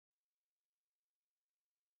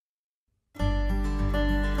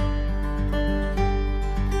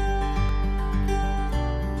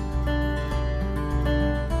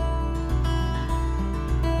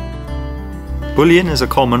Bullying is a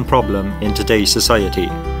common problem in today's society.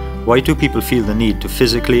 Why do people feel the need to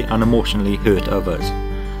physically and emotionally hurt others?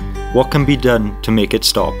 What can be done to make it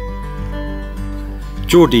stop?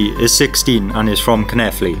 Jodie is 16 and is from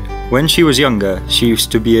Camalz. When she was younger, she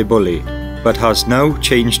used to be a bully, but has now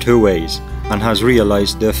changed her ways and has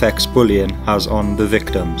realised the effects bullying has on the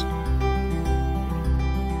victims.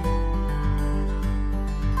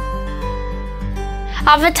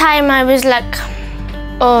 At the time I was like,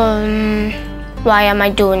 why am I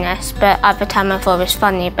doing this? But at the time I thought it was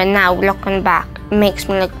funny, but now looking back, it makes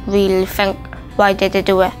me like really think, why did I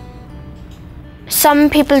do it? Some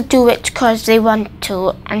people do it because they want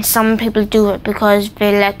to, and some people do it because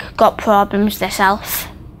they like got problems themselves,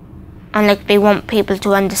 and like they want people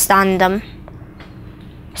to understand them.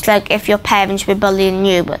 It's like if your parents were bullying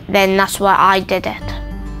you, but then that's why I did it.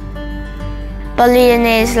 Bullying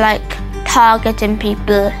is like targeting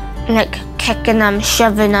people, like kicking them,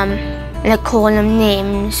 shoving them, like calling them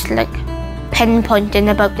names, like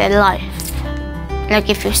pinpointing about their life. Like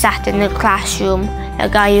if you sat in the classroom,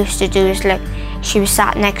 like I used to do, is like she was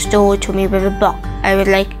sat next door to me with a book, I would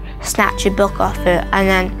like snatch a book off her and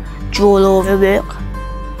then draw all over work.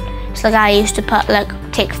 It's like I used to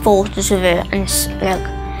take photos of her and like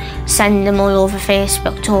send them all over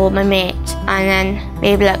Facebook to all my mates, and then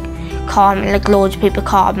maybe like loads of people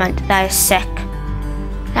comment that I was sick,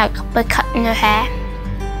 like by cutting her hair,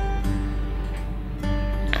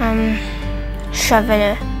 shoving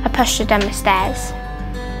her. I pushed her down the stairs.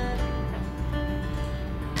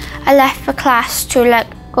 I left the class to like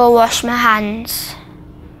go wash my hands,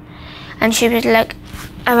 and she was like,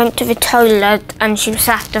 I went to the toilet and she was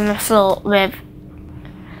sat on the floor with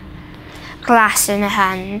glass in her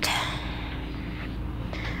hand,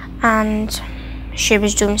 and she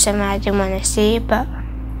was doing something I didn't want to see, but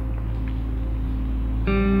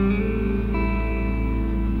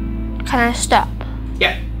can I stop?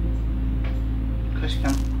 Yeah. Of course you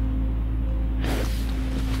can.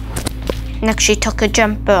 Like she took her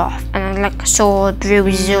jumper off and I like saw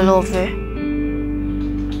bruises all over her.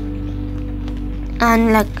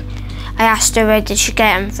 And like I asked her where did she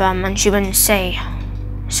get them from, and she wouldn't say.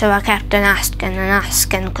 So I kept on asking and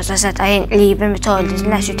asking, because I said I ain't leaving the toilet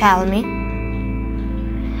unless you tell me.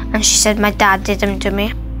 And she said my dad did them to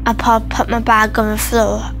me. I put my bag on the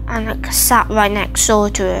floor and like sat right next door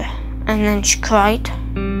to her, and then she cried.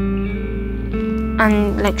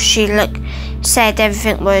 And like she said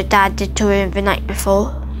everything what her dad did to her the night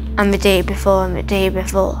before, and the day before, and the day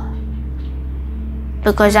before.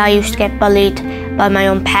 Because I used to get bullied by my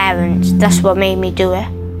own parents, that's what made me do it.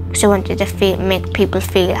 Because I wanted to make people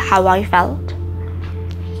feel how I felt.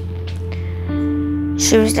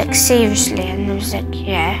 She was like, seriously? And I was like,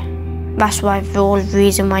 yeah. That's why the whole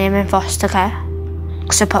reason why I'm in foster care.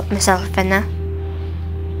 Because I put myself in there.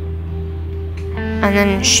 And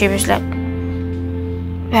then she was like,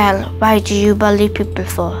 well, why do you bully people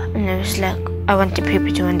for? And I was like, I wanted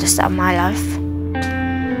people to understand my life.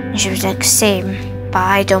 And she was like, same, but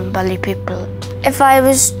I don't bully people. If I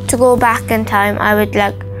was to go back in time, I would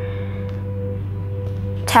like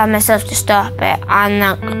tell myself to stop it, and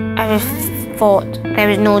like I thought there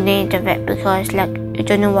was no need of it, because like you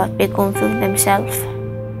don't know what they're going through themselves.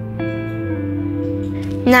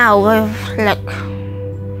 Now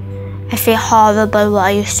I feel horrible what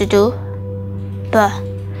I used to do, but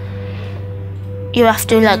you have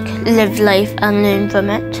to like live life and learn from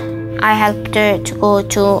it. I helped her to go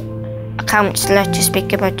to a counsellor to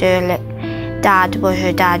speak about her what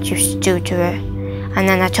her dad used to do to her, and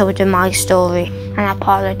then I told her my story and I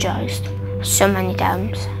apologised so many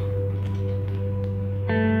times.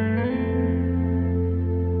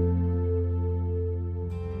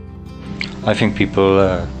 I think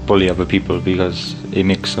people bully other people because it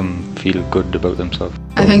makes them feel good about themselves.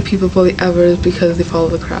 I think people bully others because they follow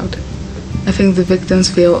the crowd. I think the victims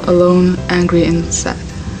feel alone, angry and sad.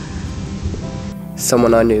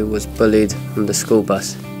 Someone I knew was bullied on the school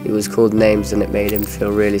bus. He was called names and it made him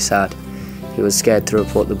feel really sad. He was scared to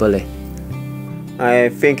report the bully. I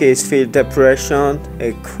think he feel depression,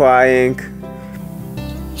 crying.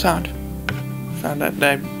 Sad that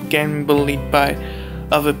they're getting bullied by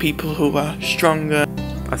other people who are stronger.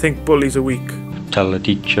 I think bullies are weak. Tell a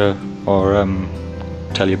teacher, or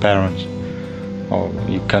tell your parents, or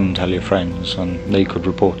you can tell your friends, and they could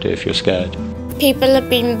report it if you're scared. People are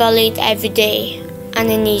being bullied every day, and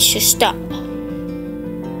it needs to stop.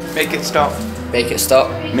 Make it stop. Make it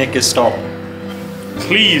stop. Make it stop.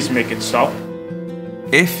 Please make it stop.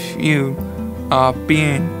 If you are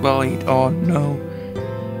being bullied or know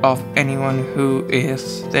of anyone who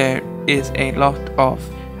is, there is a lot of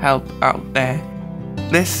help out there.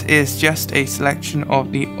 This is just a selection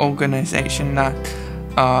of the organization that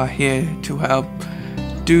are here to help.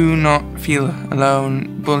 Do not feel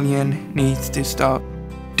alone. Bullying needs to stop.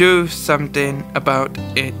 Do something about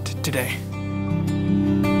it today.